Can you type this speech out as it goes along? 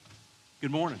Good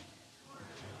morning.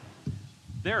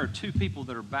 There are two people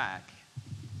that are back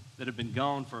that have been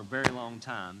gone for a very long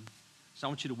time. So I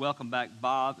want you to welcome back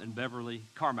Bob and Beverly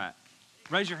Carmack.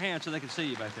 Raise your hand so they can see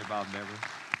you back there, Bob and Beverly.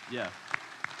 Yeah.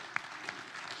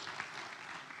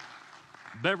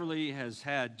 Beverly has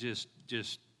had just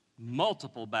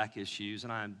multiple back issues,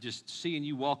 and I'm just seeing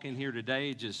you walk in here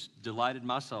today just delighted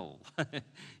my soul.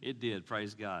 It did,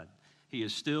 praise God. He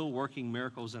is still working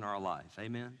miracles in our life.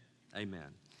 Amen? Amen.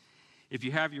 If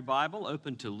you have your Bible,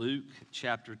 open to Luke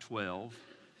chapter 12.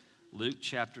 Luke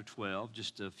chapter 12,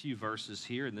 just a few verses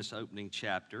here in this opening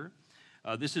chapter.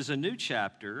 This is a new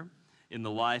chapter in the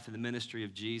life and the ministry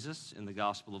of Jesus in the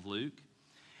Gospel of Luke.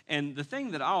 And the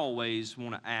thing that I always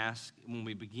want to ask when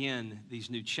we begin these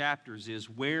new chapters is,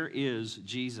 where is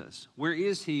Jesus? Where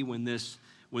is he when this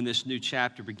new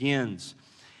chapter begins?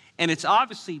 And it's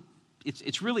obviously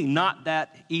It's really not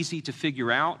that easy to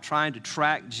figure out. Trying to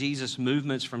track Jesus'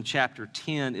 movements from chapter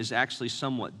 10 is actually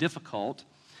somewhat difficult.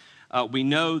 We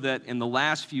know that in the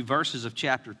last few verses of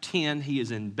chapter 10, he is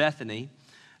in Bethany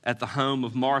at the home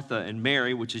of Martha and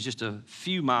Mary, which is just a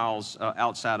few miles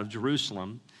outside of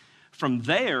Jerusalem. From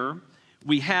there,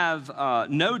 we have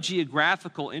no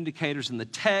geographical indicators in the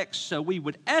text, so we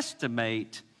would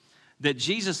estimate that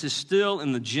Jesus is still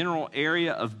in the general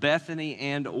area of Bethany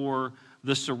and or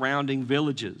the surrounding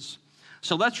villages.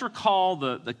 So let's recall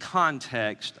the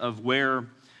context of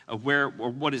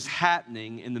what is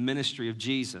happening in the ministry of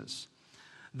Jesus.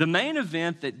 The main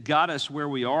event that got us where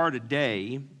we are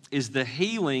today is the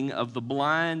healing of the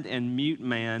blind and mute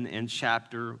man in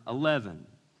chapter 11.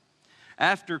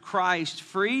 After Christ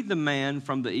freed the man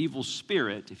from the evil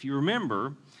spirit, if you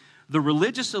remember, the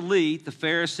religious elite, the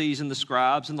Pharisees and the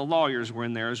scribes and the lawyers were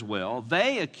in there as well.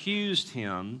 They accused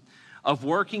him of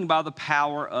working by the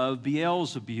power of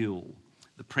Beelzebul,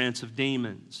 the prince of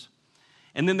demons.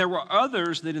 And then there were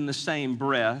others that in the same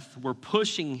breath were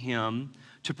pushing him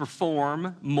to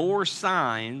perform more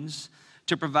signs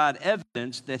to provide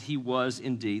evidence that he was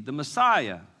indeed the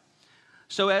Messiah.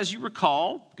 So as you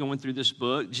recall, going through this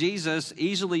book, Jesus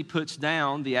easily puts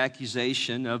down the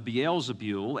accusation of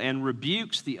Beelzebul and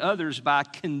rebukes the others by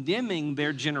condemning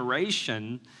their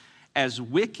generation as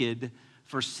wicked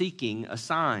for seeking a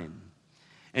sign.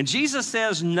 And Jesus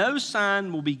says no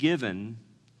sign will be given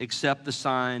except the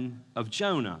sign of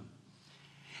Jonah.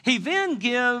 He then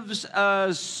gives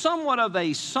somewhat of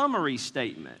a summary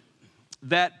statement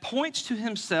that points to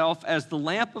himself as the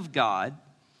lamp of God,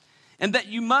 and that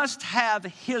you must have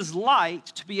his light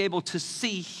to be able to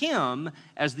see him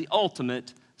as the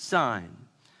ultimate sign.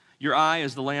 Your eye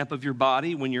is the lamp of your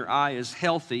body. When your eye is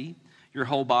healthy, your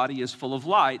whole body is full of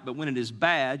light, but when it is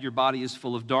bad, your body is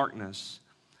full of darkness.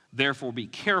 Therefore, be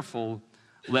careful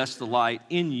lest the light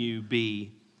in you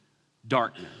be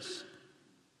darkness.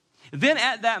 Then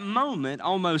at that moment,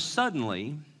 almost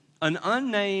suddenly, an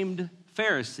unnamed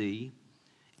Pharisee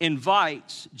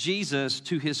invites Jesus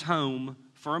to his home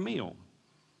for a meal.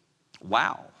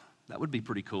 Wow, that would be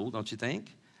pretty cool, don't you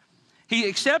think? He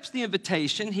accepts the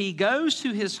invitation. He goes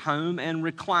to his home and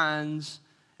reclines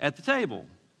at the table.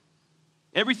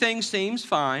 Everything seems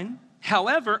fine.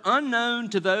 However, unknown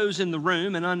to those in the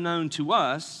room and unknown to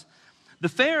us, the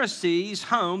Pharisee's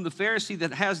home, the Pharisee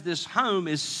that has this home,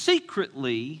 is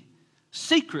secretly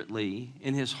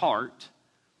in his heart,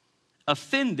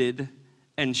 offended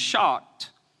and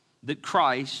shocked that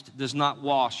Christ does not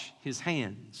wash his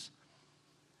hands.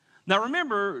 Now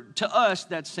remember, to us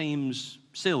that seems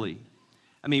silly.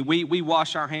 I mean, we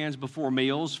wash our hands before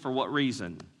meals for what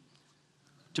reason?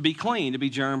 To be clean, to be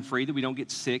germ-free, that we don't get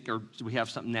sick or we have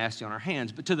something nasty on our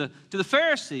hands. But to the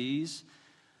Pharisees,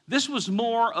 this was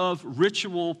more of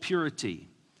ritual purity.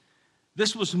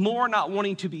 This was more not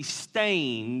wanting to be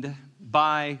stained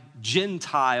by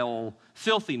Gentile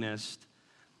filthiness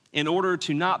in order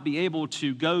to not be able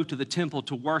to go to the temple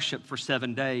to worship for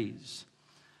 7 days.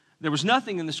 There was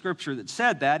nothing in the scripture that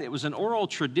said that. It was an oral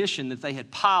tradition that they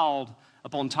had piled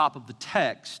up on top of the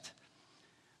text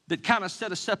that kind of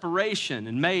set a separation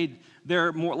and made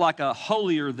there more like a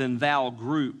holier than thou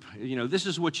group. You know, this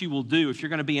is what you will do if you're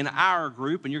going to be in our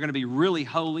group and you're going to be really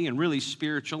holy and really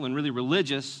spiritual and really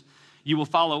religious. You will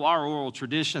follow our oral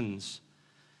traditions.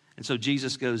 And so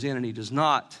Jesus goes in and he does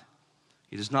not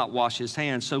wash his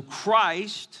hands. So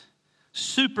Christ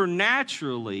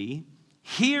supernaturally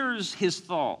hears his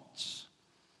thoughts.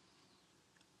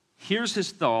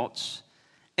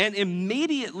 And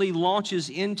immediately launches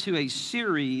into a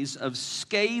series of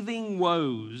scathing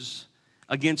woes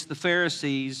against the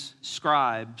Pharisees,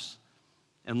 scribes,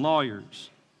 and lawyers.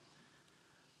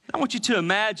 I want you to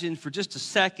imagine for just a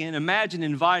second, imagine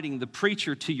inviting the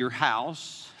preacher to your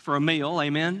house for a meal,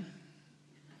 amen?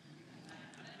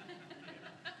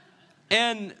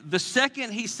 And the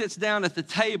second he sits down at the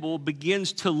table,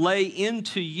 begins to lay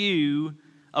into you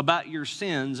about your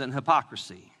sins and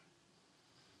hypocrisy.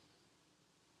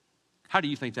 How do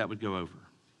you think that would go over?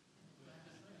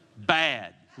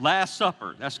 Bad. Last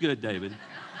Supper. That's good, David.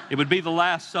 It would be the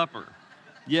Last Supper.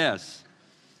 Yes.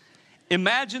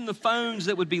 Imagine the phones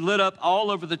that would be lit up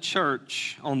all over the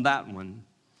church on that one.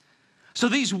 So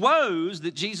these woes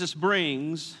that Jesus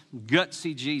brings,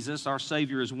 gutsy Jesus, our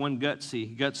Savior is one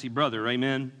gutsy brother,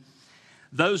 amen?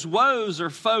 Those woes are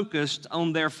focused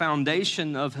on their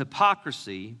foundation of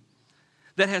hypocrisy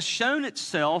that has shown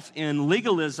itself in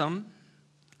legalism,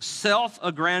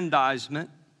 self-aggrandizement,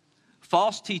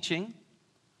 false teaching,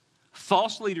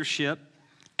 false leadership,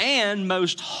 and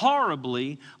most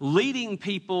horribly, leading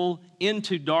people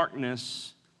into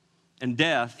darkness and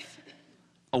death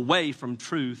away from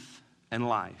truth and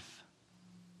life.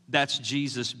 That's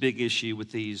Jesus' big issue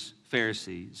with these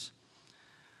Pharisees.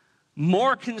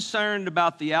 More concerned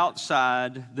about the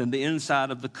outside than the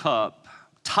inside of the cup,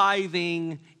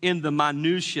 tithing in the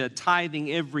minutia,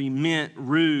 tithing every mint,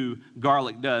 rue,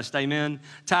 garlic dust, amen?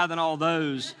 Tithing all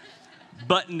those,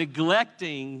 but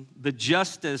neglecting the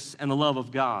justice and the love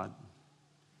of God.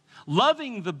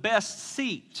 Loving the best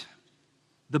seat,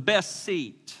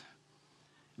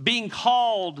 being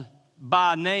called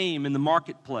by name in the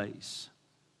marketplace,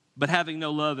 but having no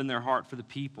love in their heart for the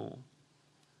people.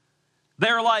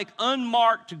 They're like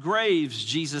unmarked graves,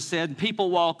 Jesus said, and people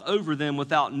walk over them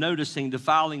without noticing,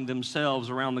 defiling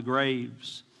themselves around the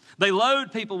graves. They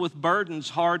load people with burdens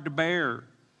hard to bear,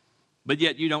 but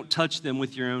yet you don't touch them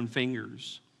with your own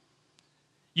fingers.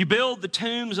 You build the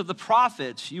tombs of the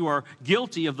prophets. You are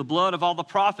guilty of the blood of all the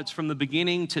prophets from the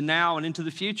beginning to now and into the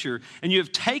future. And you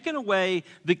have taken away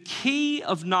the key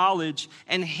of knowledge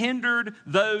and hindered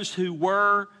those who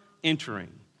were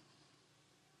entering.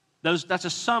 That's a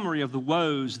summary of the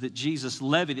woes that Jesus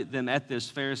levied at them at this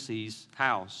Pharisee's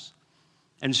house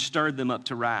and stirred them up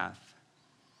to wrath.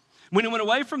 When he went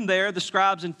away from there, the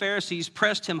scribes and Pharisees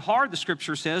pressed him hard, the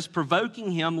scripture says,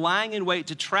 provoking him, lying in wait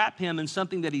to trap him in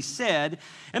something that he said.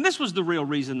 And this was the real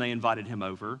reason they invited him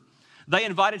over. They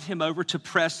invited him over to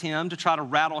press him, to try to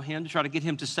rattle him, to try to get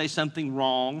him to say something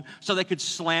wrong so they could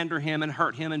slander him and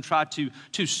hurt him and try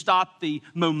to stop the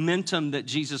momentum that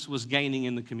Jesus was gaining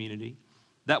in the community.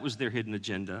 That was their hidden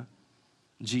agenda.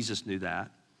 Jesus knew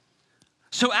that.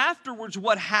 So afterwards,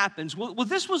 what happens? Well,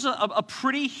 this was a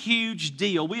pretty huge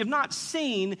deal. We have not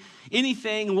seen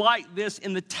anything like this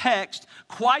in the text,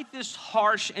 quite this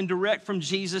harsh and direct from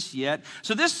Jesus yet.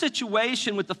 So this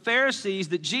situation with the Pharisees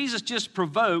that Jesus just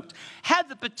provoked had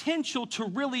the potential to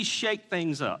really shake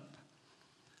things up,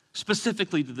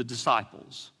 specifically to the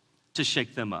disciples, to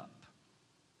shake them up.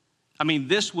 I mean,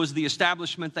 this was the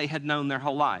establishment they had known their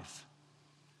whole life.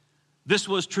 This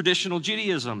was traditional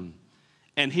Judaism.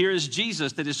 And here is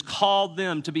Jesus that has called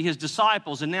them to be his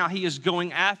disciples, and now he is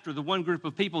going after the one group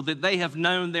of people that they have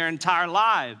known their entire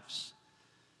lives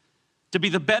to be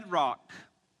the bedrock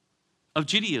of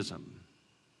Judaism.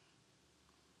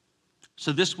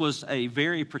 So this was a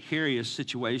very precarious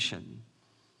situation.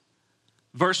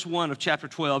 Verse 1 of chapter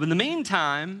 12. In the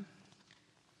meantime,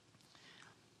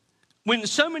 when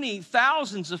so many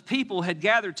thousands of people had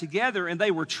gathered together and they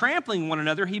were trampling one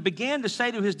another, he began to say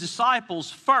to his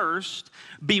disciples, first,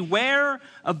 beware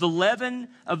of the leaven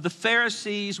of the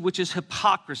Pharisees, which is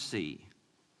hypocrisy.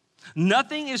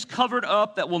 Nothing is covered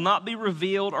up that will not be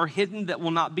revealed, or hidden that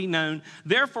will not be known.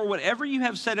 Therefore, whatever you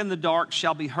have said in the dark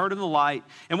shall be heard in the light,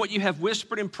 and what you have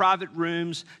whispered in private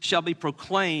rooms shall be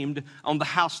proclaimed on the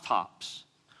housetops.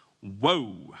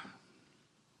 Whoa.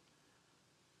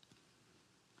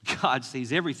 God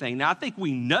sees everything. Now, I think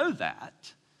we know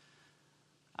that.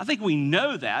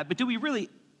 But do we really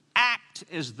act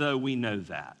as though we know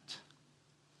that?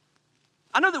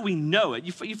 I know that we know it.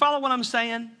 You follow what I'm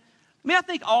saying? I mean, I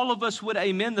think all of us would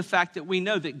amen the fact that we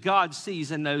know that God sees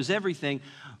and knows everything.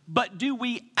 But do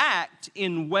we act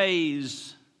in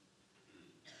ways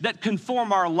that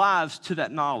conform our lives to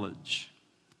that knowledge?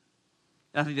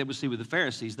 I think that we see with the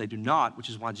Pharisees, they do not, which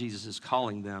is why Jesus is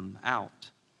calling them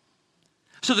out.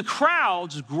 So the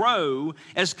crowds grow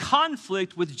as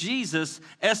conflict with Jesus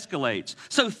escalates.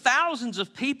 So thousands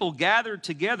of people gathered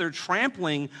together,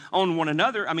 trampling on one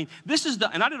another. I mean,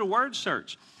 and I did a word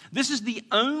search. This is the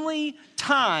only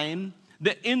time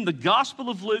that in the Gospel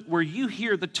of Luke where you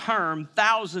hear the term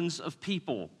thousands of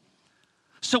people.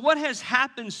 So what has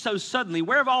happened so suddenly?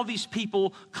 Where have all these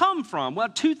people come from? Well,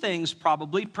 two things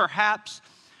probably. Perhaps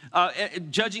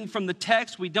judging from the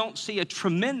text, we don't see a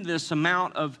tremendous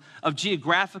amount of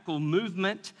geographical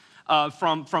movement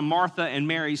from Martha and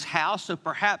Mary's house, so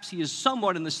perhaps he is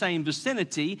somewhat in the same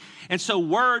vicinity. And so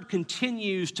word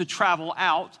continues to travel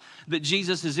out that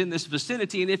Jesus is in this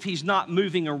vicinity, and if he's not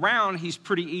moving around, he's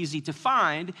pretty easy to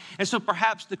find. And so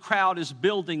perhaps the crowd is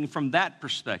building from that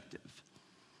perspective,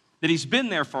 that he's been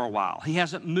there for a while. He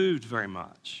hasn't moved very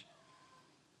much.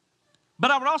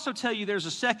 But I would also tell you there's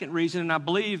a second reason, and I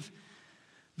believe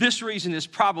this reason is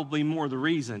probably more the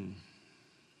reason.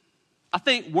 I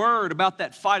think word about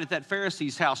that fight at that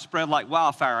Pharisee's house spread like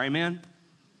wildfire, amen?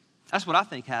 That's what I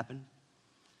think happened.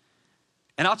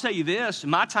 And I'll tell you this, in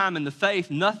my time in the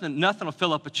faith, nothing will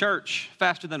fill up a church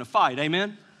faster than a fight,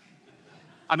 amen?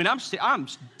 I mean, I'm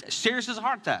serious as a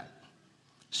heart attack,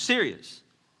 serious.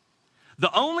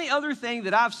 The only other thing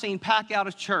that I've seen pack out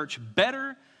a church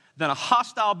better than a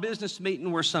hostile business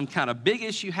meeting where some kind of big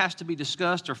issue has to be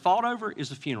discussed or fought over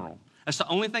is a funeral. That's the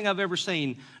only thing I've ever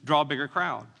seen draw a bigger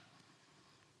crowd.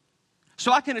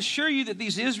 So I can assure you that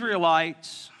these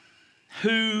Israelites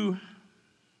who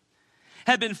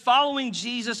had been following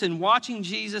Jesus and watching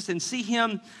Jesus and see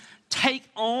him take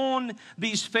on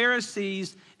these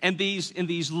Pharisees and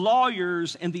these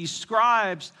lawyers and these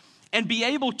scribes and be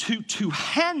able to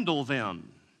handle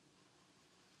them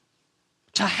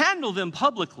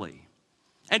publicly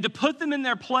and to put them in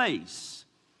their place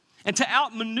and to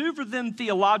outmaneuver them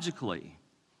theologically.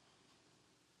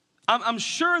 I'm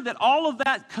sure that all of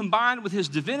that combined with his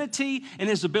divinity and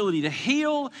his ability to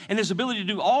heal and his ability to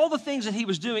do all the things that he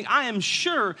was doing, I am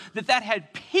sure that that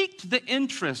had piqued the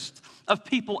interest of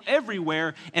people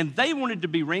everywhere, and they wanted to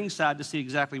be ringside to see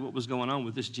exactly what was going on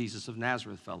with this Jesus of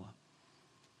Nazareth fellow.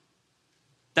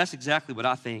 That's exactly what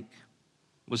I think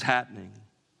was happening.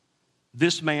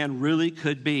 This man really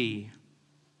could be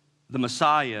the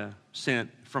Messiah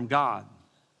sent from God.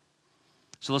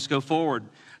 So let's go forward.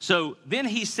 So then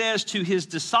he says to his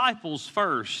disciples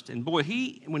first, and boy,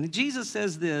 when Jesus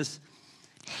says this,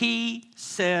 he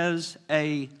says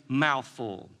a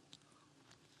mouthful.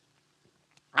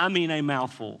 I mean a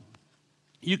mouthful.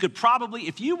 You could probably,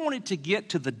 if you wanted to get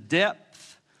to the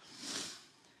depth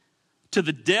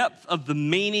of the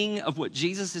meaning of what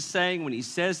Jesus is saying when he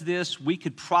says this, we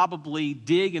could probably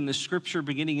dig in the scripture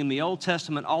beginning in the Old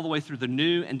Testament all the way through the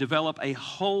New and develop a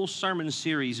whole sermon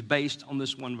series based on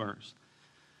this one verse.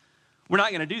 We're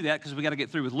not going to do that because we got to get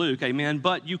through with Luke, amen,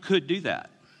 but you could do that.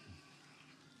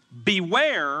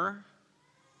 Beware.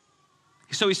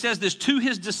 So he says this to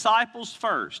his disciples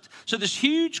first. So this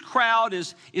huge crowd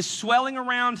is swelling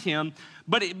around him,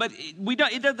 but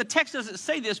the text doesn't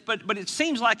say this, but it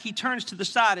seems like he turns to the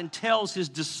side and tells his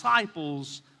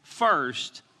disciples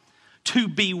first to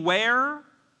beware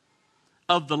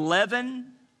of the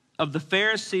leaven of the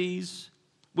Pharisees,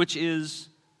 which is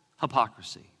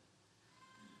hypocrisy.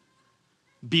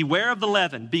 Beware of the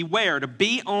leaven. Beware, to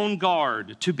be on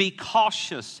guard, to be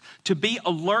cautious, to be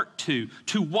alert to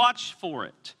watch for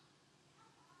it.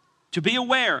 To be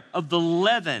aware of the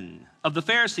leaven of the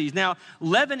Pharisees. Now,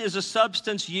 leaven is a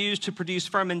substance used to produce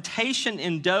fermentation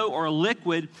in dough or a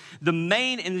liquid.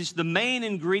 It's the main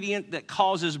ingredient that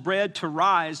causes bread to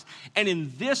rise. And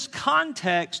in this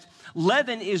context,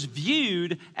 leaven is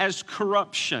viewed as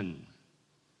corruption.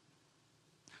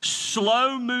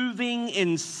 Slow-moving,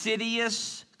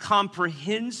 insidious,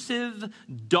 comprehensive,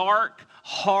 dark,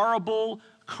 horrible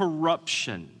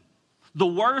corruption. The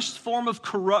worst form of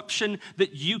corruption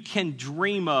that you can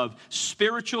dream of.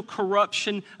 Spiritual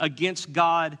corruption against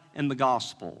God and the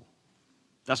gospel.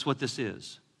 That's what this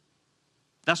is.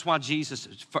 That's why Jesus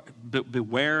says,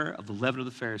 beware of the leaven of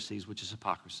the Pharisees, which is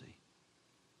hypocrisy.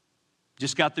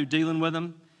 Just got through dealing with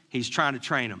them. He's trying to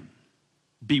train them.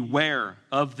 Beware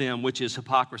of them, which is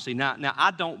hypocrisy. Now, I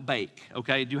don't bake,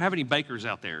 okay? Do you have any bakers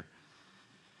out there?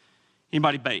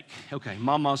 Anybody bake? Okay,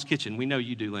 Mama's Kitchen. We know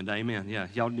you do, Linda. Amen. Yeah,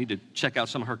 y'all need to check out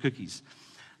some of her cookies.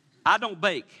 I don't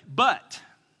bake, but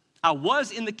I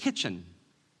was in the kitchen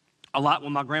a lot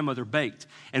when my grandmother baked.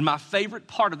 And my favorite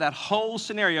part of that whole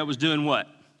scenario was doing what?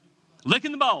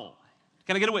 Licking the bowl.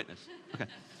 Can I get a witness? Okay.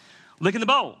 Licking the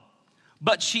bowl.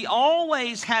 But she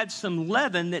always had some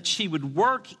leaven that she would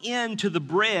work into the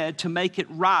bread to make it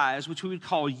rise, which we would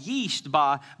call yeast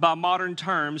by modern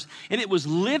terms. And it was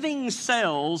living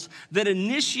cells that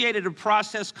initiated a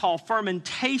process called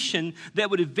fermentation that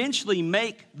would eventually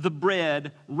make the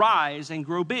bread rise and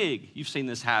grow big. You've seen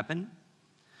this happen.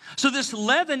 So this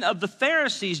leaven of the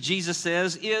Pharisees, Jesus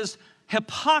says, is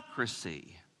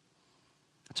hypocrisy.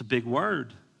 That's a big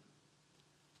word.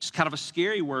 It's kind of a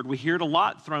scary word. We hear it a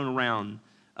lot thrown around.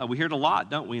 We hear it a lot,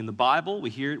 don't we? In the Bible,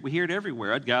 we hear it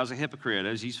everywhere. That guy's a hypocrite.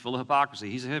 He's full of hypocrisy.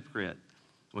 He's a hypocrite.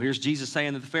 Well, here's Jesus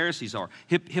saying that the Pharisees are.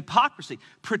 Hypocrisy,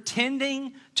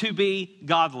 pretending to be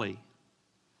godly.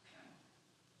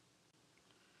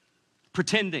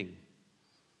 pretending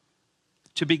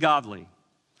to be godly,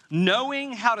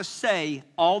 knowing how to say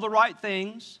all the right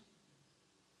things,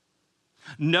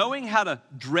 knowing how to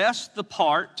dress the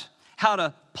part, how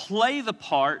to play the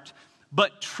part,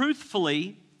 but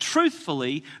truthfully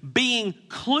being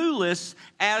clueless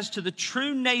as to the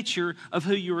true nature of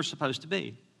who you are supposed to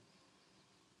be.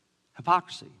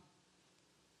 Hypocrisy.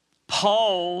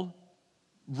 Paul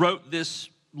wrote this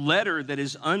letter that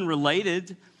is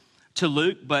unrelated to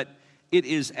Luke, but it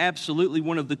is absolutely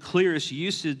one of the clearest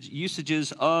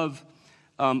usages of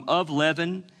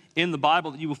leaven in the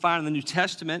Bible that you will find in the New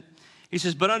Testament. He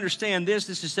says, but understand this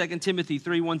is 2 Timothy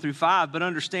 3, 1 through 5, but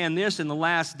understand this, in the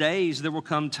last days there will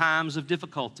come times of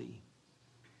difficulty.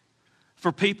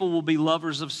 For people will be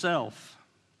lovers of self,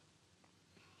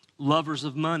 lovers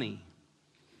of money,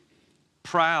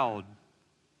 proud,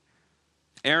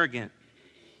 arrogant,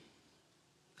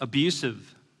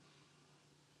 abusive,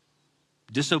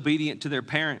 disobedient to their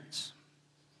parents,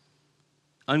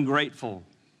 ungrateful,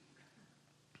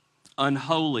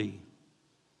 unholy,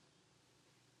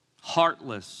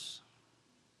 heartless,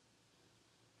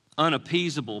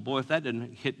 unappeasable. Boy, if that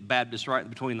didn't hit Baptists right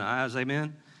between the eyes,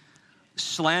 amen.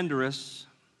 Slanderous,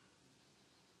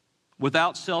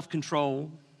 without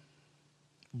self-control,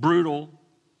 brutal,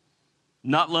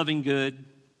 not loving good,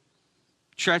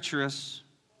 treacherous,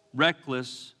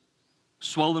 reckless,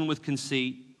 swollen with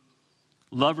conceit,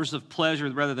 lovers of pleasure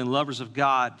rather than lovers of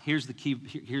God. Here's the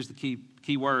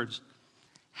key words.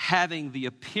 Having the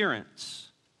appearance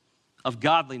of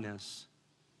godliness,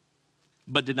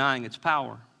 but denying its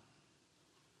power.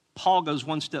 Paul goes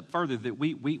one step further that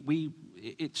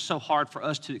it's so hard for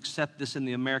us to accept this in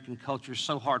the American culture,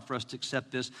 so hard for us to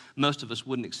accept this. Most of us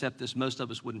wouldn't accept this. Most of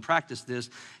us wouldn't practice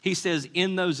this. He says,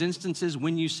 in those instances,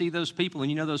 when you see those people and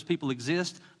you know those people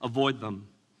exist, avoid them.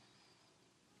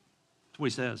 That's what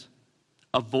he says.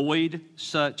 Avoid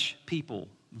such people.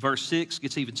 Verse 6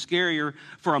 gets even scarier.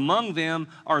 For among them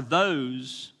are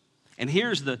those, and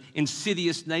here's the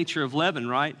insidious nature of leaven,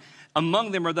 right?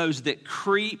 Among them are those that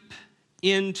creep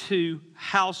into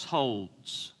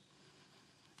households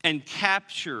and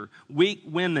capture weak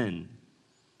women,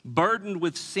 burdened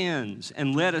with sins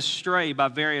and led astray by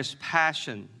various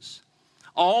passions,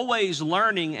 always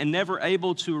learning and never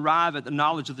able to arrive at the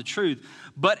knowledge of the truth.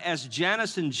 But as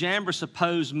Jannes and Jambres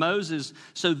opposed Moses,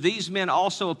 so these men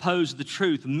also oppose the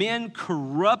truth. Men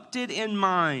corrupted in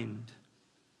mind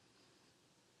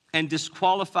and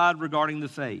disqualified regarding the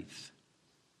faith.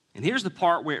 And here's the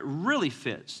part where it really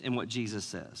fits in what Jesus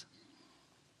says.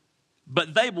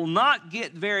 But they will not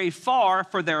get very far,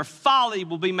 for their folly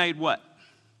will be made what?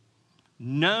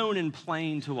 Known and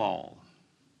plain to all.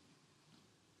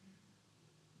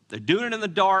 They're doing it in the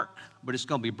dark, but it's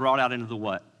going to be brought out into the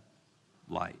what?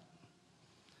 Light.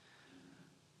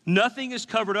 Nothing is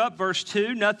covered up, verse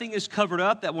 2, nothing is covered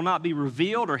up that will not be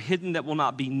revealed or hidden that will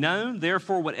not be known.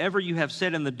 Therefore, whatever you have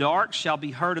said in the dark shall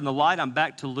be heard in the light. I'm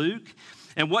back to Luke.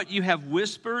 And what you have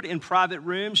whispered in private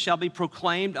rooms shall be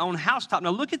proclaimed on housetop. Now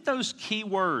look at those key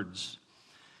words.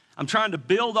 I'm trying to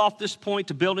build off this point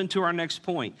to build into our next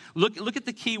point. Look at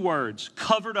the key words.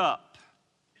 Covered up.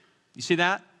 You see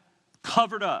that?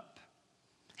 Covered up.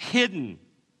 Hidden.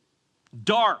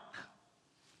 Dark.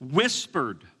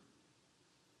 Whispered.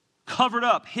 Covered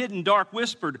up, hidden, dark,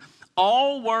 whispered.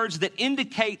 All words that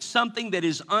indicate something that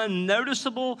is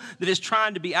unnoticeable, that is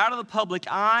trying to be out of the public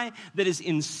eye, that is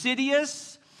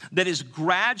insidious, that is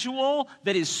gradual,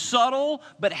 that is subtle,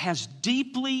 but has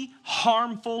deeply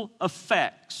harmful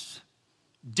effects.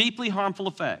 Deeply harmful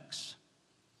effects.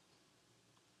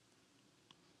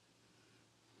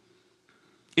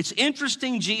 It's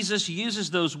interesting Jesus uses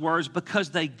those words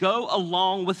because they go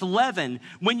along with leaven.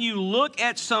 When you look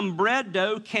at some bread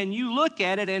dough, can you look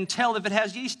at it and tell if it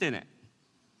has yeast in it?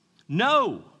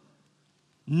 No,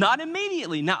 not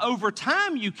immediately. Now, over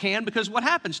time you can, because what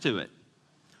happens to it?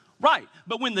 Right,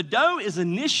 but when the dough is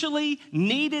initially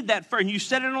kneaded, and you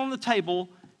set it on the table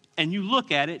and you look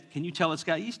at it, can you tell it's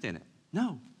got yeast in it?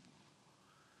 No.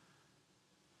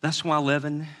 That's why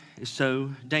leaven is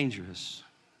so dangerous.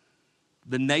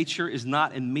 The nature is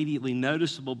not immediately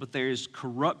noticeable, but there is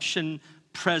corruption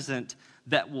present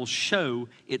that will show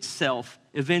itself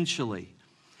eventually.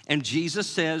 And Jesus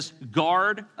says,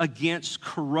 guard against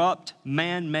corrupt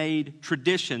man-made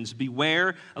traditions.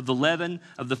 Beware of the leaven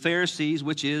of the Pharisees,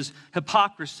 which is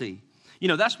hypocrisy. You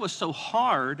know, that's what's so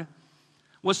hard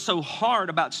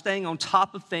about staying on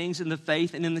top of things in the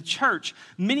faith and in the church.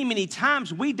 Many, many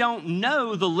times we don't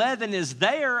know the leaven is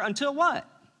there until what?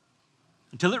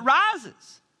 Until it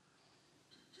rises.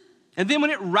 And then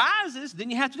when it rises,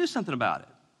 then you have to do something about it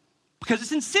because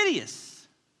it's insidious.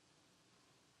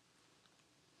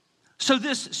 So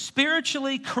this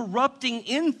spiritually corrupting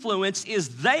influence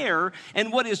is there,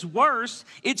 and what is worse,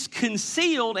 it's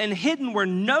concealed and hidden where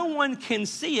no one can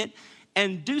see it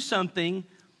and do something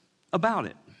about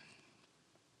it.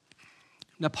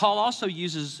 Now, Paul also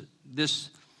uses this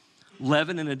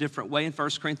leaven in a different way in 1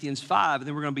 Corinthians 5, and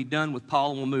then we're going to be done with Paul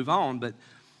and we'll move on. But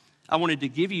I wanted to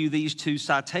give you these two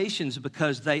citations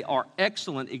because they are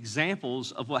excellent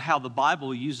examples of how the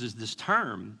Bible uses this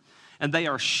term. And they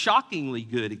are shockingly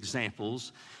good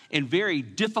examples in very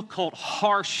difficult,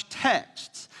 harsh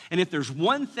texts. And if there's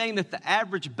one thing that the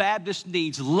average Baptist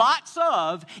needs lots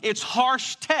of, it's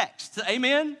harsh texts.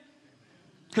 Amen?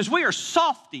 Because we are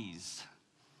softies.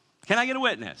 Can I get a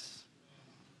witness?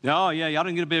 Oh, yeah, y'all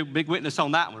didn't get a big witness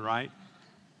on that one, right?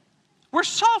 We're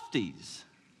softies.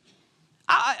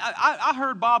 I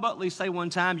heard Bob Utley say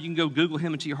one time, you can go Google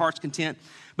him and to your heart's content,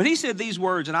 but he said these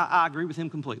words, and I agree with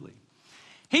him completely.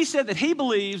 He said that he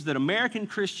believes that American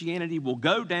Christianity will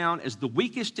go down as the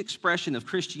weakest expression of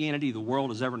Christianity the world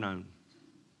has ever known.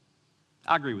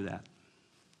 I agree with that.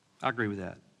 I agree with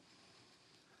that.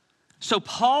 So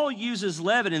Paul uses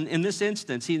leaven in this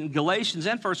instance. In Galatians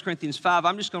and 1 Corinthians 5,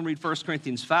 I'm just going to read 1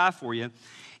 Corinthians 5 for you.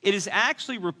 It is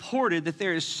actually reported that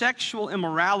there is sexual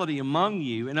immorality among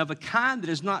you, and of a kind that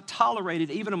is not tolerated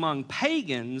even among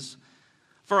pagans,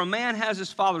 for a man has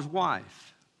his father's wife.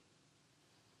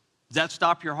 Does that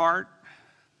stop your heart?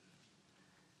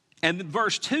 And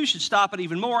verse 2 should stop it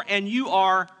even more. And you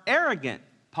are arrogant,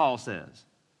 Paul says.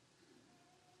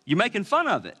 You're making fun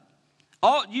of it.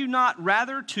 Ought you not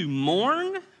rather to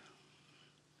mourn?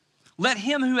 Let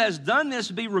him who has done this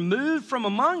be removed from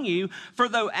among you. For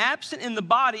though absent in the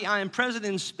body, I am present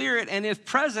in spirit. And if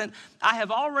present, I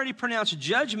have already pronounced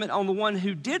judgment on the one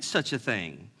who did such a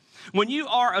thing. When you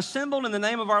are assembled in the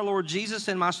name of our Lord Jesus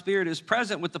and my spirit is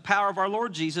present with the power of our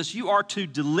Lord Jesus, you are to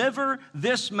deliver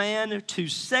this man to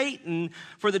Satan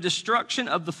for the destruction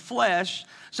of the flesh,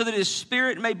 so that his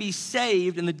spirit may be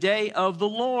saved in the day of the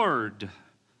Lord.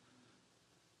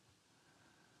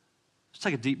 Let's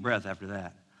take a deep breath after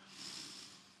that.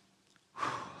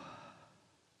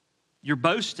 Your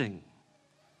boasting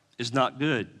is not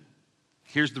good.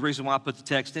 Here's the reason why I put the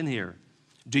text in here.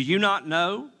 Do you not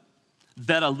know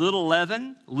that a little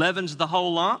leaven leavens the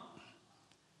whole lump?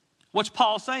 What's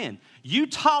Paul saying? You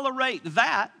tolerate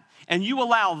that and you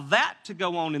allow that to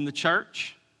go on in the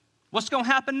church, what's going to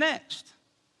happen next?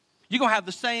 You're going to have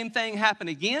the same thing happen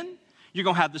again. You're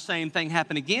going to have the same thing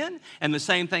happen again, and the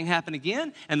same thing happen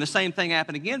again, and the same thing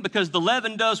happen again, because the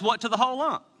leaven does what to the whole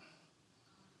lump?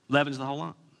 Leavens the whole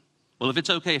lump. Well, if it's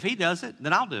okay if he does it,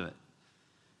 then I'll do it.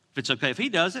 If it's okay if he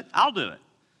does it, I'll do it.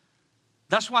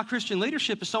 That's why Christian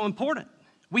leadership is so important.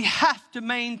 We have to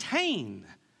maintain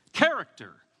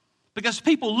character because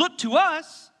people look to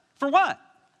us for what?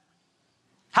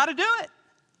 How to do it.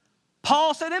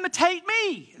 Paul said, imitate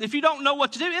me. If you don't know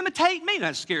what to do, imitate me.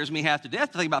 That scares me half to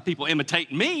death to think about people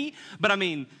imitating me, but I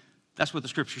mean, that's what the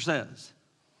scripture says.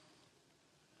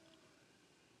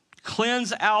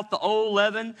 Cleanse out the old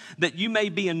leaven, that you may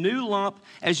be a new lump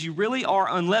as you really are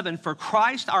unleavened. For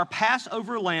Christ, our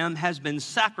Passover lamb, has been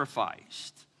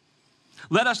sacrificed.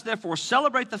 Let us therefore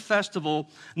celebrate the festival,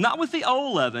 not with the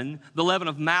old leaven, the leaven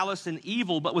of malice and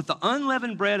evil, but with the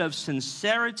unleavened bread of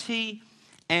sincerity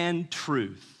and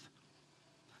truth.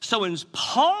 So in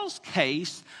Paul's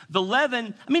case, the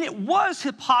leaven, it was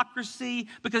hypocrisy,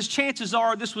 because chances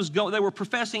are they were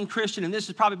professing Christian, and this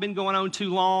has probably been going on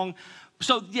too long.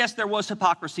 So yes, there was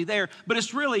hypocrisy there, but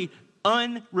it's really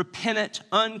unrepentant,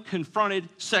 unconfronted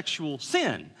sexual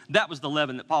sin. That was the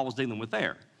leaven that Paul was dealing with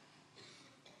there.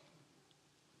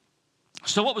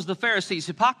 So what was the Pharisees'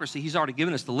 hypocrisy? He's already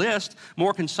given us the list.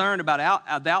 More concerned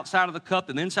about the outside of the cup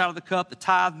than the inside of the cup, the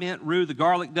tithe, mint, rue, the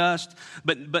garlic dust,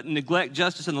 but neglect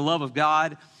justice and the love of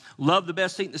God. Love the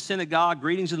best seat in the synagogue,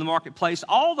 greetings in the marketplace,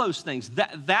 all those things.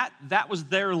 That was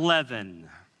their leaven.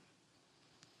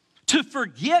 To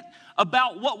forget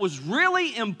about what was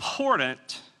really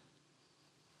important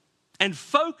and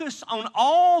focus on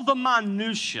all the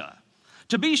minutia.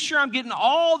 To be sure I'm getting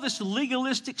all this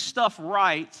legalistic stuff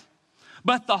right,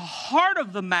 but the heart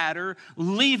of the matter,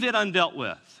 leave it undealt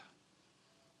with.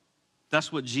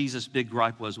 That's what Jesus' big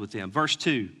gripe was with them. Verse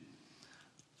 2.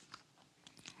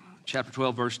 Chapter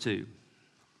 12, verse 2.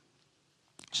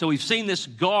 So we've seen this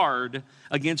guard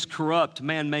against corrupt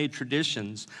man-made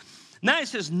traditions. Now it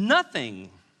says nothing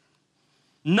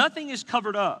is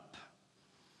covered up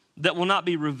that will not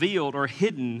be revealed, or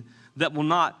hidden that will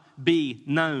not be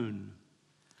known.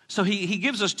 So he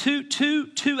gives us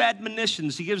two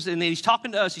admonitions. And he's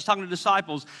talking to us, he's talking to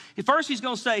disciples. First, he's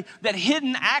going to say that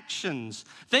hidden actions,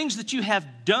 things that you have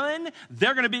done,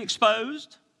 they're going to be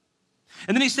exposed.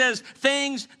 And then he says,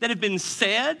 things that have been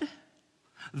said,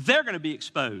 they're going to be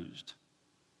exposed.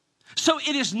 So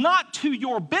it is not to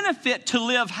your benefit to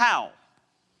live how?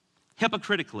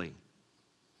 Hypocritically.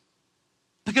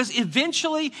 Because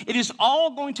eventually it is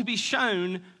all going to be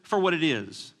shown for what it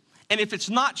is. And if it's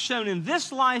not shown in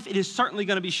this life, it is certainly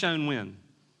going to be shown when?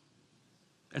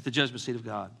 At the judgment seat of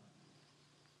God.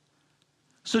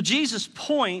 So Jesus'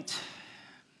 point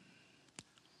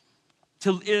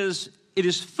is, it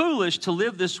is foolish to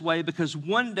live this way because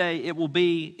one day it will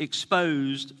be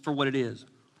exposed for what it is.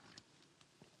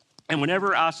 And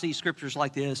whenever I see scriptures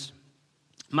like this,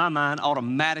 my mind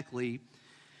automatically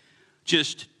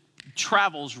just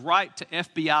travels right to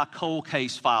FBI cold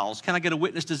case files. Can I get a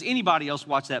witness? Does anybody else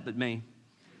watch that but me?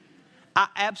 I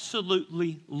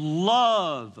absolutely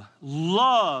love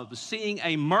seeing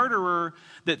a murderer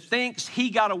that thinks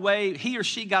he or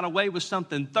she got away with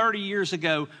something 30 years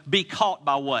ago be caught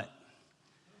by what?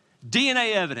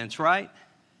 DNA evidence, right?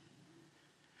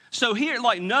 So here,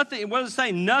 like nothing, what does it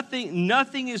say?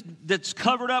 Nothing is that's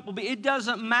covered up will be, it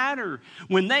doesn't matter.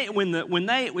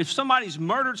 If somebody's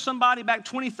murdered somebody back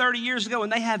 20, 30 years ago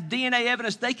and they have DNA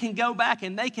evidence, they can go back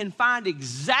and they can find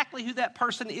exactly who that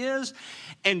person is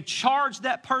and charge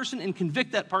that person and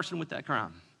convict that person with that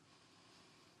crime.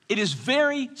 It is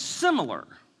very similar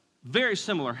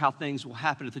how things will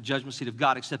happen at the judgment seat of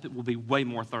God, except it will be way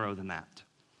more thorough than that.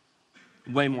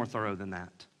 Way more thorough than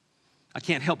that. I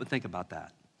can't help but think about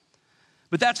that.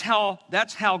 But that's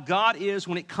how God is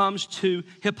when it comes to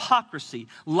hypocrisy,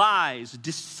 lies,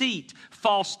 deceit,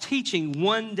 false teaching.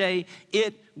 One day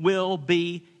it will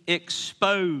be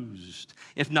exposed.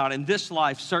 If not in this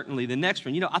life, certainly the next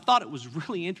one. You know, I thought it was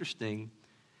really interesting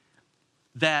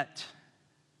that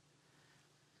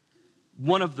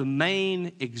one of the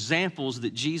main examples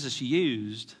that Jesus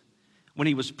used when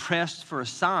he was pressed for a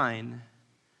sign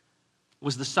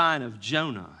was the sign of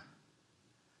Jonah.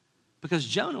 Because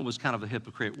Jonah was kind of a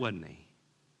hypocrite, wasn't he?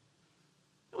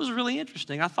 It was really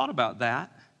interesting. I thought about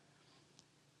that.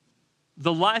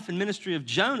 The life and ministry of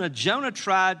Jonah, Jonah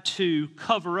tried to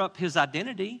cover up his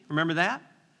identity. Remember that?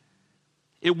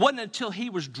 It wasn't until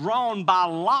he was drawn by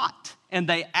Lot and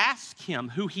they asked him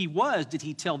who he was, did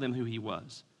he tell them who he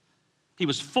was. He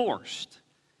was forced.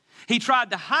 He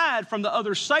tried to hide from the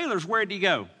other sailors. Where did he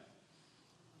go?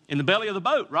 In the belly of the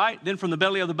boat, right? Then from the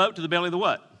belly of the boat to the belly of the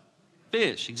what?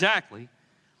 Fish, exactly.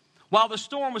 While the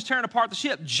storm was tearing apart the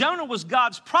ship, Jonah was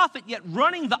God's prophet, yet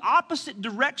running the opposite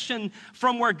direction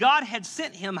from where God had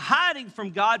sent him, hiding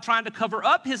from God, trying to cover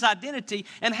up his identity.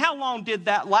 And how long did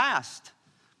that last?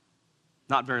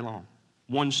 Not very long.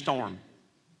 One storm.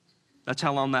 That's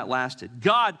how long that lasted.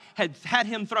 God had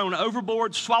him thrown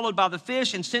overboard, swallowed by the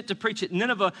fish, and sent to preach at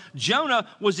Nineveh. Jonah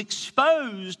was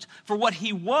exposed for what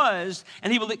he was,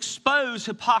 and he will expose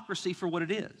hypocrisy for what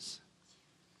it is.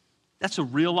 That's a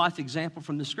real-life example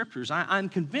from the Scriptures. I'm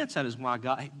convinced that is why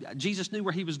Jesus knew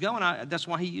where he was going. That's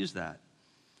why he used that.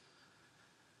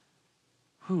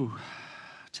 Whew,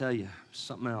 I tell you,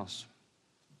 something else.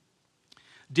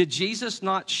 Did Jesus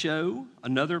not show,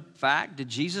 another fact, did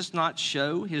Jesus not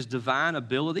show his divine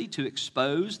ability to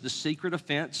expose the secret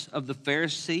offense of the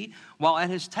Pharisee while at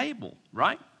his table,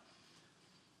 right?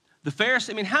 The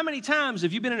Pharisee, I mean, how many times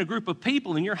have you been in a group of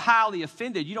people and you're highly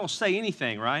offended, you don't say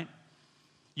anything, right?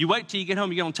 You wait till you get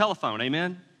home, you get on the telephone,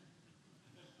 amen?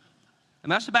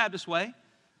 And that's the Baptist way.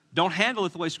 Don't handle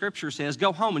it the way Scripture says.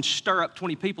 Go home and stir up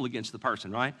 20 people against the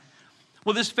person, right?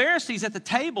 Well, this Pharisee's at the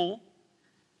table.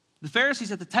 The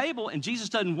Pharisee's at the table, and Jesus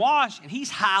doesn't wash, and he's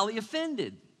highly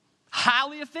offended.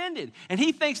 Highly offended. And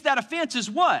he thinks that offense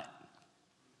is what?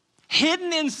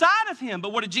 Hidden inside of him.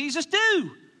 But what did Jesus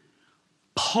do?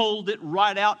 Pulled it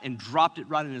right out and dropped it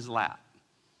right in his lap.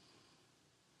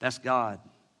 That's God.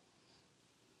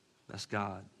 That's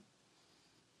God.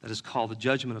 That is called the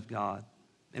judgment of God.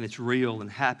 And it's real and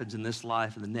happens in this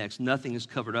life and the next. Nothing is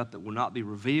covered up that will not be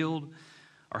revealed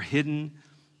or hidden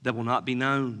that will not be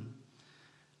known.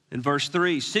 In verse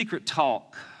 3, secret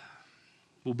talk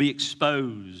will be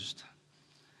exposed.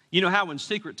 You know how when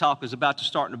secret talk is about to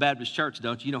start in a Baptist church,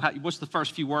 don't you? You know what's the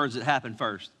first few words that happen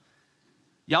first?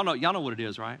 Y'all know what it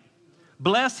is, right?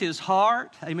 Bless his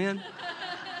heart. Amen.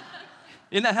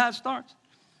 Isn't that how it starts?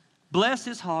 Bless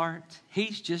his heart.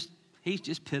 He's just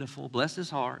pitiful. Bless his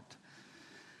heart.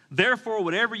 Therefore,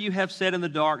 whatever you have said in the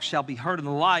dark shall be heard in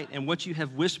the light, and what you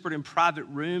have whispered in private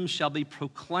rooms shall be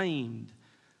proclaimed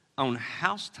on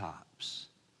housetops.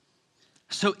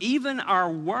 So even our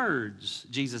words,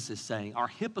 Jesus is saying, our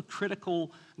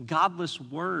hypocritical, godless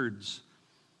words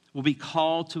will be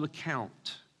called to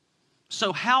account.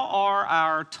 So how are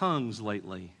our tongues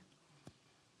lately?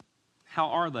 How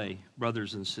are they,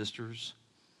 brothers and sisters?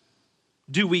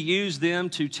 Do we use them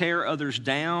to tear others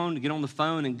down, to get on the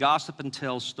phone and gossip and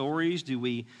tell stories? Do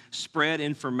we spread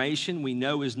information we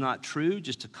know is not true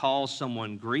just to cause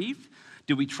someone grief?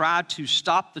 Do we try to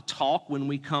stop the talk when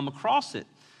we come across it?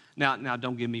 Now,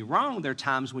 don't get me wrong. There are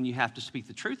times when you have to speak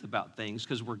the truth about things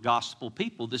because we're gospel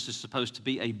people. This is supposed to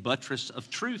be a buttress of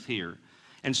truth here.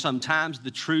 And sometimes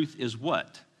the truth is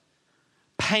what?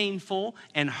 Painful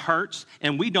and hurts,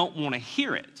 and we don't want to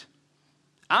hear it.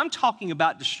 I'm talking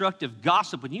about destructive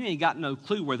gossip when you ain't got no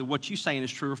clue whether what you're saying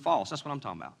is true or false. That's what I'm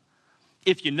talking about.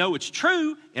 If you know it's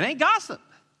true, it ain't gossip.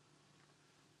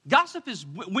 Gossip's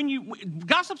when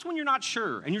you're not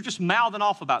sure and you're just mouthing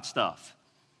off about stuff.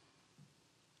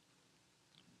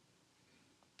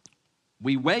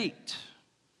 We wait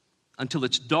until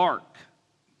it's dark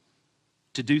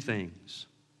to do things.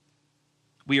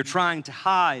 We are trying to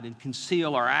hide and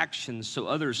conceal our actions so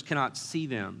others cannot see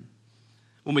them.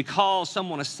 When we call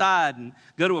someone aside and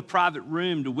go to a private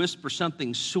room to whisper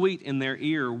something sweet in their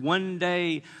ear, one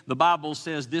day the Bible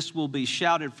says this will be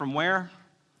shouted from where?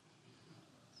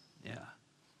 Yeah.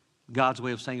 God's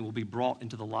way of saying it will be brought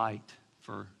into the light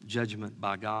for judgment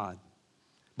by God.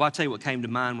 Well, I'll tell you what came to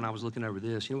mind when I was looking over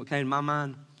this. You know what came to my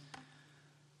mind?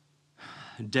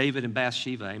 David and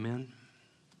Bathsheba, amen?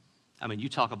 I mean, you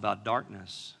talk about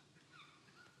darkness.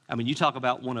 I mean, you talk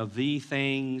about one of the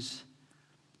things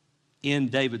in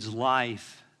David's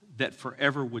life that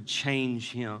forever would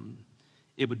change him.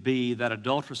 It would be that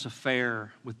adulterous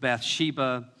affair with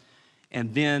Bathsheba,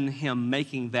 and then him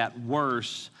making that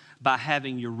worse by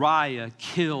having Uriah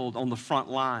killed on the front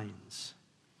lines.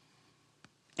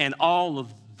 And all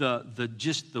of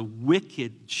the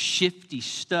wicked, shifty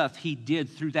stuff he did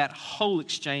through that whole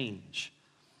exchange.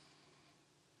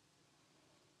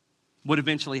 What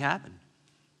eventually happened?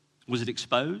 Was it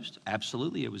exposed?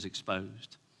 Absolutely, it was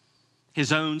exposed.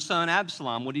 His own son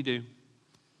Absalom, what did he do?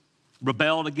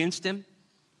 Rebelled against him,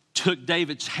 took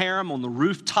David's harem on the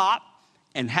rooftop,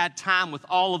 and had time with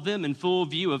all of them in full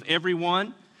view of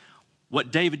everyone.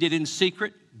 What David did in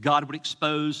secret, God would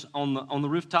expose on the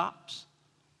rooftops.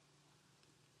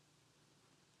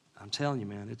 I'm telling you,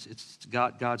 man, it's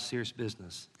God's serious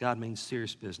business. God means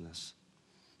serious business.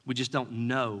 We just don't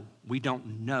know. We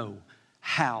don't know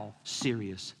how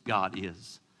serious God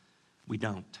is. We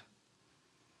don't.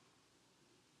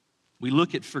 We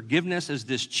look at forgiveness as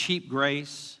this cheap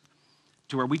grace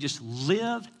to where we just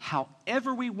live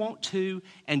however we want to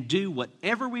and do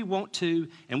whatever we want to,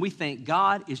 and we think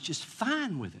God is just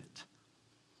fine with it.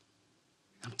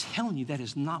 I'm telling you, that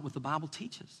is not what the Bible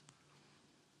teaches.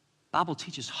 The Bible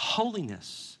teaches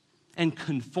holiness and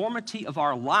conformity of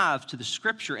our lives to the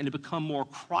Scripture and to become more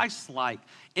Christ-like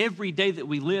every day that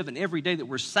we live and every day that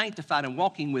we're sanctified and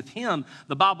walking with Him.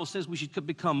 The Bible says we should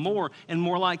become more and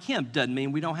more like Him. Doesn't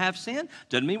mean we don't have sin.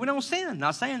 Doesn't mean we don't sin.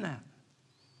 Not saying that.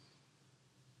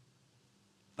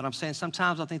 But I'm saying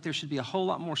sometimes I think there should be a whole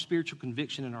lot more spiritual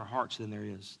conviction in our hearts than there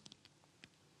is.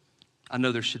 I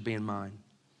know there should be in mine.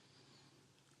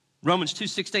 Romans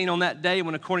 2:16, on that day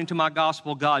when according to my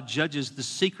gospel, God judges the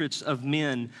secrets of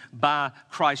men by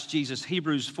Christ Jesus.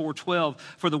 Hebrews 4:12,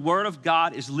 for the word of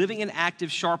God is living and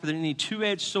active, sharper than any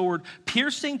two-edged sword,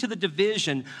 piercing to the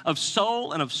division of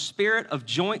soul and of spirit, of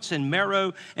joints and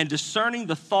marrow, and discerning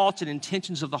the thoughts and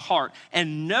intentions of the heart.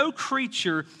 And no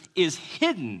creature is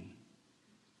hidden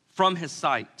from his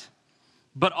sight,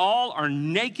 but all are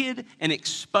naked and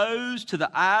exposed to the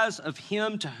eyes of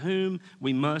him to whom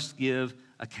we must give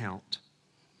account.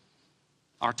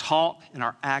 Our talk and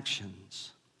our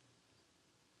actions,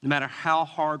 no matter how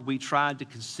hard we tried to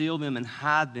conceal them and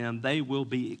hide them, they will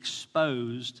be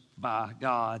exposed by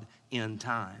God in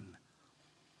time.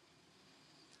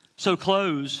 So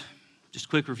close, just a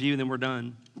quick review and then we're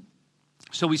done.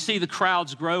 So we see the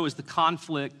crowds grow as the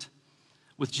conflict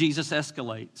with Jesus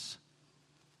escalates.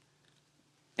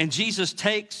 And Jesus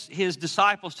takes his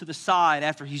disciples to the side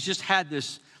after he's just had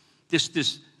this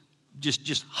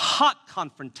hot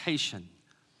confrontation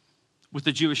with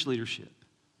the Jewish leadership.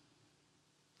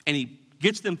 And he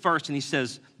gets them first and he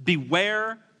says,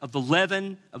 beware of the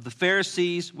leaven of the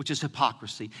Pharisees, which is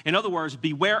hypocrisy. In other words,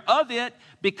 beware of it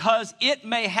because it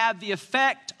may have the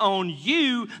effect on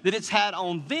you that it's had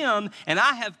on them, and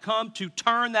I have come to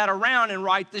turn that around and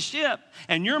right the ship.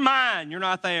 And you're mine, you're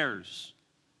not theirs.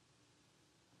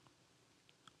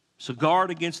 So guard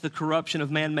against the corruption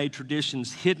of man-made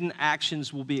traditions. Hidden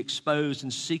actions will be exposed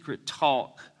and secret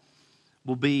talk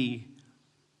will be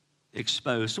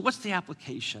exposed. So what's the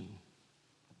application?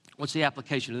 What's the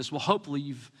application of this? Well, hopefully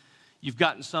you've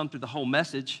gotten some through the whole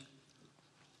message.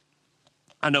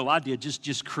 I know I did,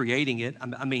 just creating it.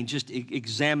 I mean, just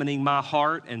examining my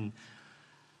heart and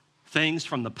things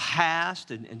from the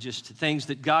past and just things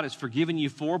that God has forgiven you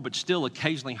for, but still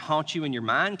occasionally haunt you in your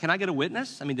mind? Can I get a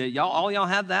witness? I mean, do all y'all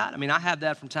have that? I mean, I have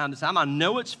that from time to time. I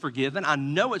know it's forgiven. I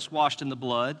know it's washed in the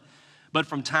blood, but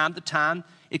from time to time,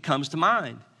 it comes to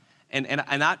mind. And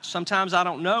sometimes I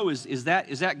don't know, is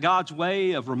that God's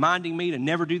way of reminding me to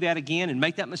never do that again and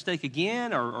make that mistake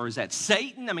again? Or is that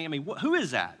Satan? I mean, who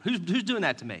is that? Who's doing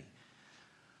that to me?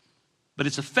 But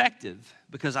it's effective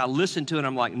because I listen to it and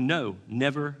I'm like, no,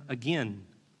 never again.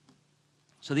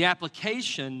 So the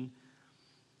application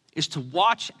is to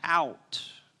watch out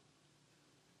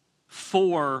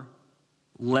for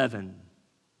leaven.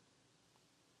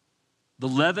 The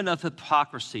leaven of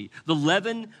hypocrisy, the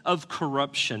leaven of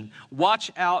corruption.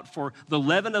 Watch out for the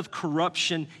leaven of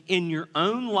corruption in your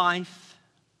own life.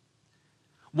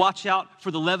 Watch out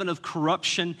for the leaven of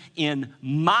corruption in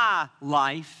my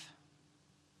life.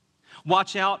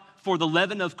 Watch out for the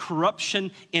leaven of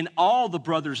corruption in all the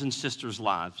brothers and sisters'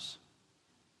 lives.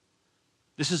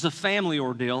 This is a family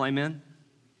ordeal, amen?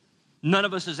 None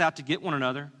of us is out to get one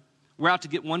another. We're out to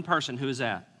get one person. Who is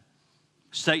that?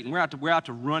 Satan. We're out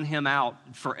to run him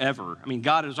out forever. I mean,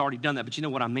 God has already done that, but you know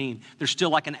what I mean. There's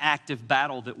still like an active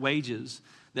battle that wages,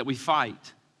 that we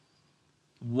fight.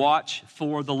 Watch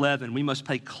for the leaven. We must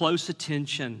pay close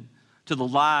attention to the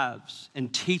lives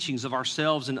and teachings of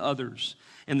ourselves and others.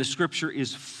 And the scripture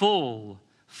is full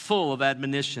of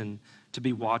admonition to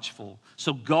be watchful.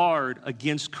 So guard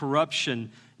against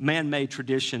corruption, man-made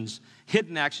traditions.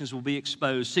 Hidden actions will be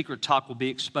exposed. Secret talk will be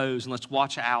exposed. And let's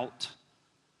watch out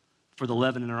for the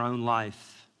leaven in our own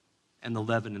life and the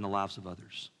leaven in the lives of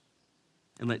others.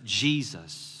 And let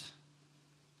Jesus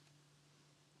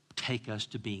take us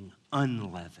to being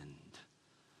unleavened.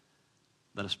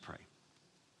 Let us pray.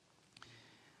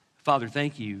 Father,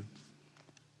 thank you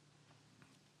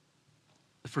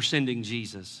for sending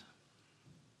Jesus.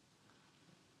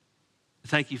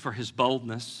 Thank you for his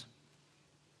boldness.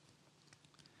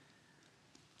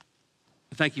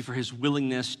 Thank you for his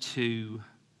willingness to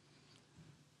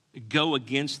go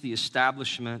against the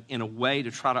establishment in a way to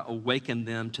try to awaken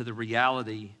them to the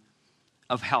reality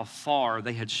of how far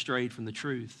they had strayed from the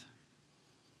truth.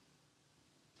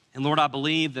 And Lord, I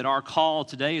believe that our call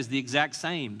today is the exact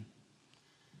same.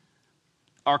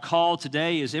 Our call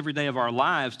today is every day of our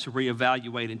lives to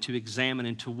reevaluate and to examine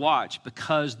and to watch,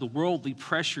 because the worldly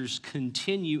pressures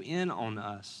continue in on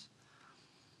us.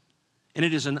 And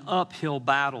it is an uphill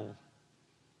battle.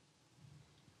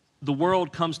 The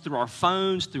world comes through our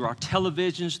phones, through our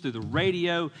televisions, through the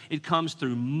radio. It comes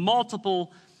through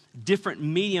multiple different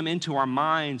medium into our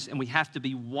minds, and we have to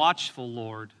be watchful,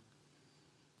 Lord,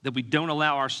 that we don't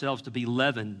allow ourselves to be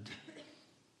leavened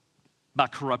by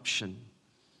corruption.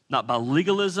 Not by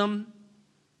legalism,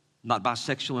 not by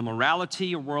sexual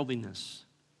immorality or worldliness,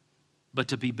 but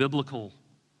to be biblical,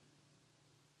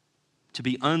 to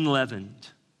be unleavened,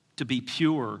 to be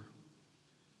pure,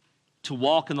 to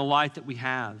walk in the light that we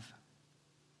have,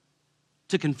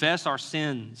 to confess our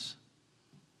sins,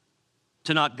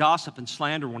 to not gossip and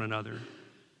slander one another,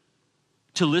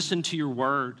 to listen to your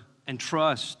word and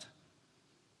trust,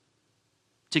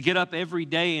 to get up every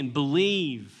day and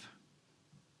believe,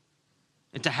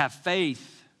 and to have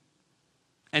faith,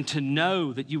 and to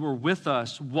know that you are with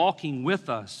us, walking with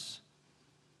us,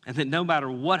 and that no matter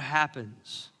what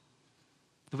happens,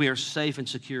 that we are safe and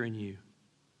secure in you.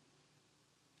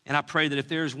 And I pray that if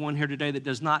there is one here today that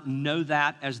does not know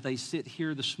that as they sit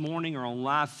here this morning or on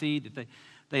live feed,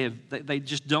 that they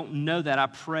just don't know that, I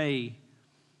pray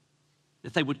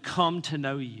that they would come to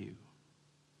know you,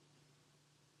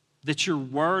 that your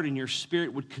word and your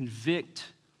spirit would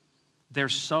convict their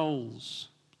souls,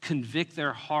 convict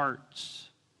their hearts,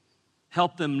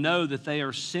 help them know that they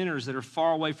are sinners that are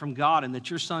far away from God, and that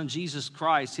your Son, Jesus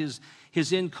Christ,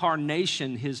 his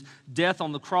incarnation, his death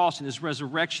on the cross, and his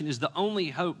resurrection is the only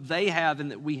hope they have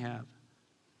and that we have.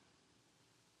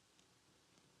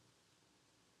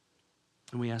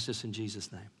 And we ask this in Jesus'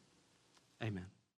 name. Amen.